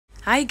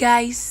Hi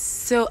guys,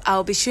 so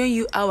I'll be showing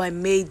you how I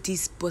made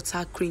this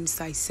buttercream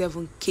size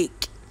 7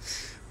 cake.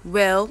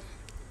 Well,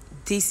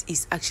 this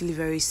is actually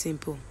very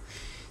simple.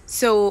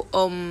 So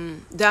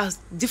there's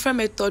different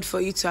method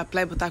for you to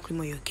apply buttercream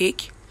on your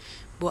cake,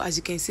 but as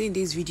you can see in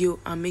this video,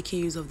 I'm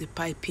making use of the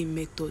piping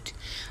method.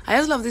 I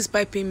just love this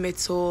piping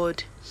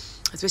method,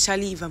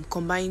 especially if I'm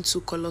combining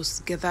two colors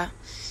together,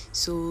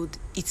 so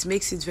it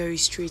makes it very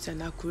straight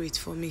and accurate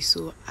for me.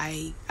 So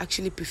I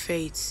actually prefer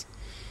it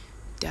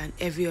than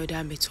every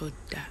other method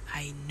that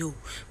I know,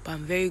 but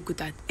I'm very good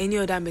at any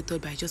other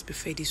method, but I just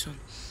prefer this one.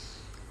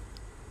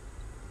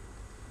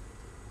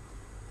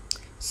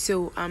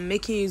 So I'm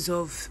making use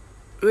of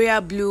royal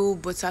blue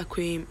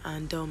buttercream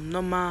and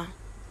normal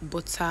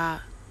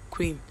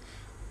buttercream.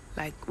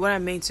 Like what I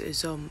meant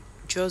is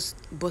just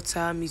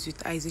butter mixed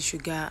with icing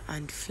sugar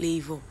and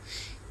flavor.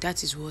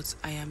 That is what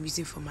I am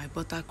using for my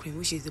buttercream,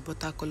 which is the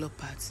butter color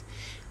part.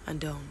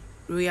 And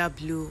royal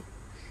blue,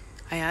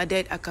 I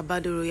added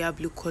Acabado royal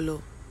blue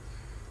color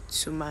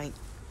to my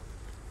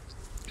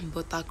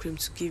buttercream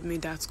to give me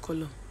that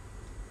color.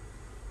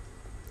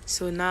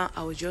 So now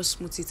I will just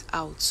smooth it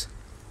out.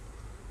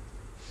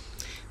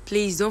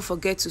 Please don't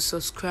forget to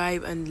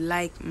subscribe and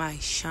like my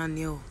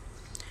channel,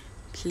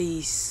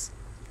 please.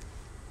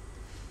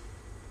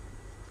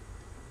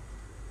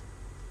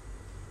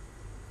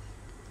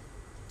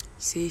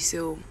 See,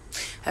 so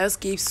I just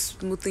keep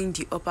smoothing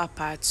the upper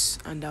parts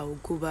and I will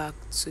go back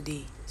to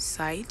the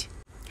side.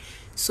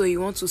 So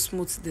you want to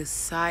smooth the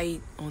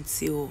side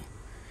until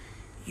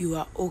you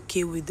are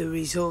okay with the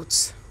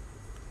results.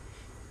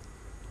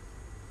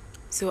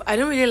 So I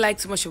don't really like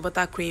too much of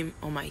buttercream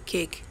on my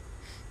cake.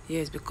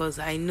 Yes, because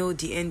I know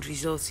the end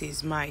result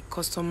is my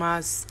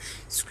customers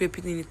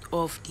scraping it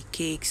off the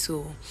cake.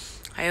 So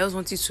I just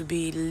want it to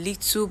be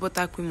little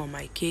buttercream on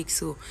my cake,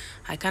 so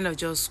I kind of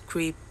just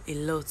scrape a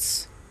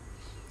lot.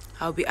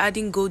 I'll be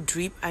adding gold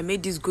drip. I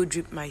made this gold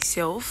drip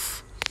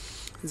myself.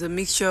 It's a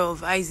mixture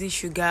of icing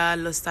sugar,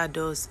 luster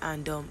dust,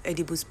 and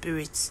edible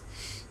spirits.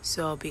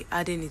 So I'll be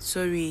adding it.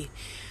 Sorry,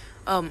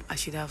 I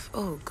should have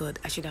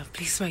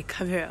placed my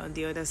camera on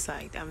the other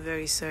side. I'm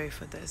very sorry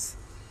for this.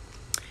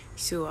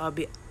 So I'll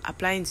be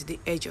applying to the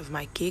edge of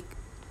my cake,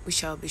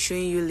 which I'll be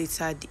showing you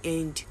later at the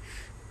end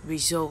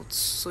results.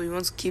 So you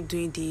want to keep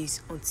doing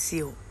this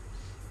until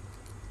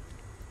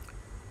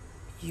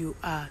you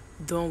are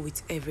done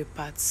with every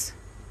part.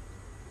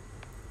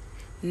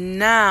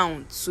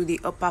 Now to the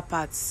upper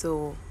part.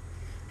 So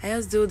I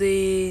just do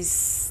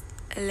this.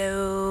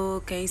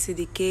 Hello, can you see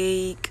the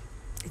cake?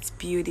 It's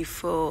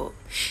beautiful.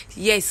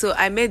 Yes, so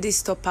I made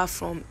this topper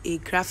from a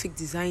graphic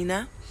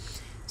designer,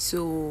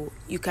 so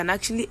you can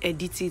actually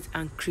edit it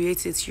and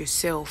create it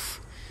yourself.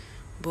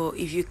 But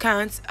if you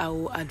can't, I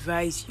will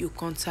advise you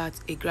contact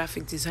a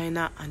graphic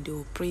designer and they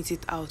will print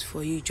it out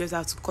for you. You just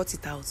have to cut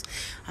it out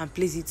and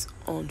place it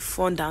on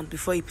fondant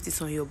before you put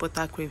it on your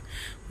buttercream.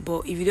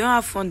 But if you don't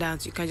have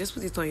fondant, you can just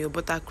put it on your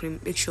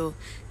buttercream. Make sure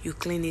you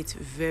clean it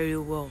very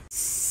well.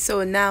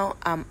 So now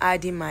I'm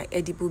adding my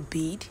edible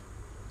bead.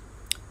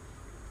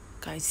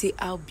 Can you see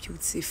how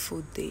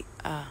beautiful they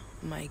are?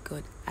 Oh my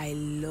god, I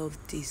love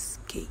this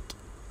cake.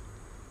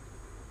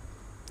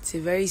 It's a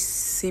very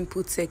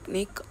simple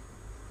technique.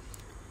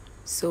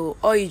 So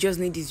all you just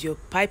need is your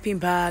piping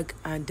bag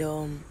and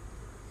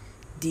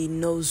the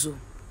nozzle.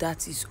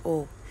 That is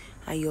all.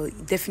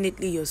 And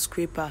definitely your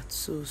scraper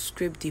to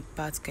scrape the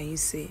part. Can you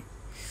see?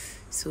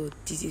 So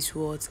this is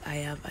what I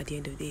have at the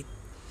end of the day.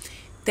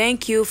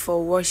 Thank you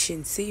for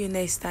watching. See you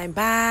next time.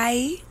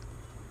 Bye.